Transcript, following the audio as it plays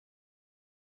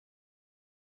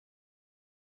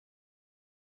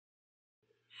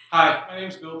Hi, my name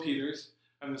is Bill Peters.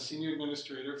 I'm the Senior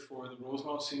Administrator for the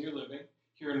Rosemount Senior Living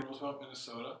here in Rosemount,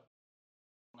 Minnesota.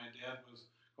 My dad was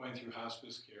going through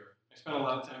hospice care. I spent a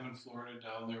lot of time in Florida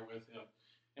down there with him.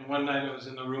 And one night I was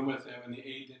in the room with him and the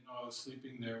aide didn't know I was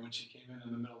sleeping there when she came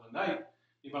in the middle of the night.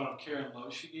 The amount of care and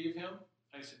love she gave him,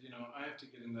 I said, I have to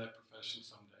get into that profession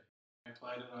someday. I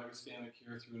applied at Augustana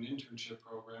Care through an internship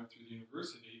program through the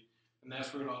university, and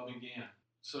that's where it all began.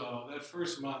 So that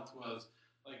first month was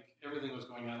like everything was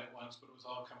going on at once, but it was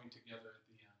all coming together at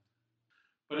the end.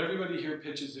 But everybody here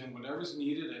pitches in whatever's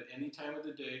needed at any time of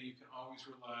the day. You can always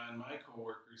rely on my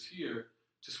coworkers here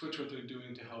to switch what they're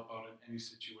doing to help out in any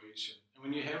situation. And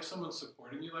when you have someone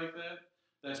supporting you like that,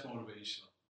 that's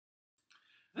motivational.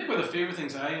 I think one of the favorite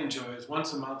things I enjoy is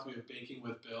once a month we have Baking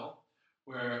with Bill,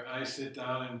 where I sit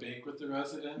down and bake with the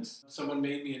residents. Someone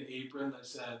made me an apron that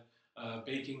said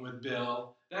Baking with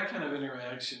Bill. That kind of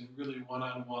interaction, really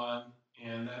one-on-one,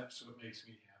 and that's what makes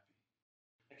me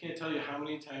happy. I can't tell you how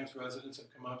many times residents have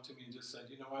come up to me and just said,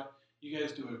 you know what, you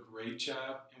guys do a great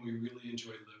job and we really enjoy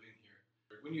living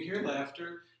here. When you hear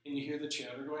laughter and you hear the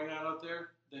chatter going on out there,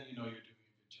 then you know you're doing